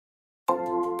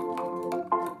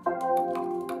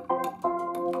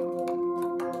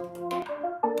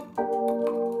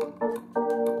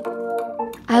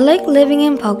like living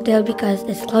in Parkdale because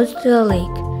it's close to the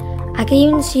lake. I can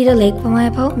even see the lake from my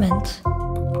apartment.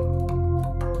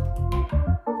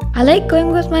 I like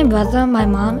going with my brother, my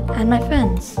mom, and my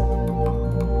friends.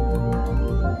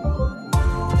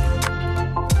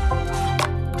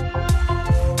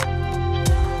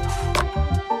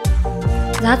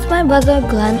 That's my brother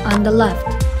Glenn on the left,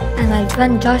 and my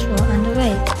friend Joshua on the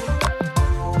right.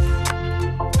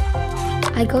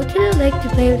 I go to the lake to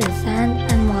play with the sand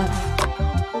and water.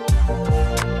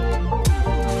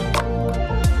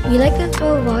 We like to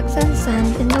throw rocks and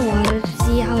sand in the water to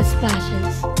see how it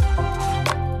splashes.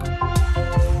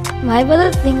 My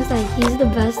brother thinks that he's the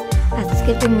best at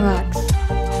skipping rocks.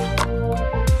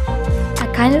 I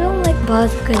kinda don't like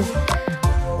bars because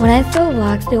when I throw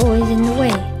rocks, they're always in the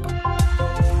way.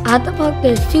 At the park,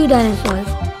 there's two dinosaurs.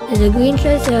 There's a green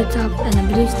triceratops and a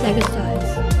blue stegosaurus.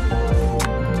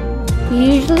 We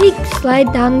usually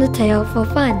slide down the tail for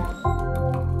fun.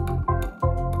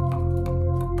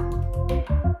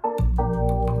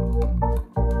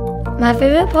 My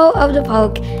favorite part of the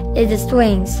park is the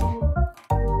swings.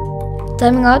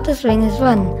 Jumping out the swing is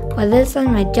fun, but this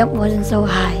time my jump wasn't so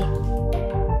high.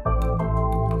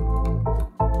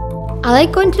 I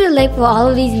like going to the lake for all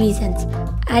of these reasons.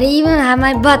 I even have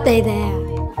my birthday there.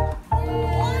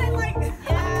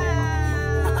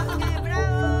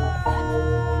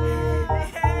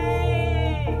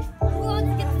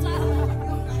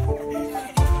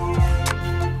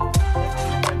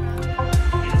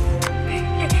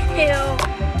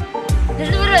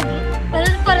 This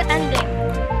is for the ending.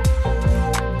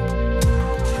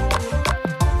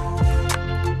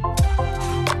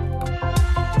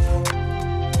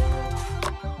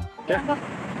 Yeah.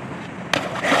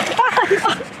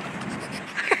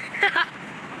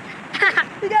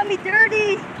 You got me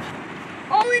dirty.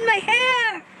 All in my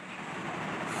hair.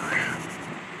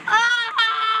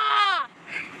 Ah!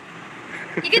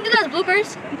 You can do those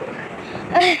bloopers.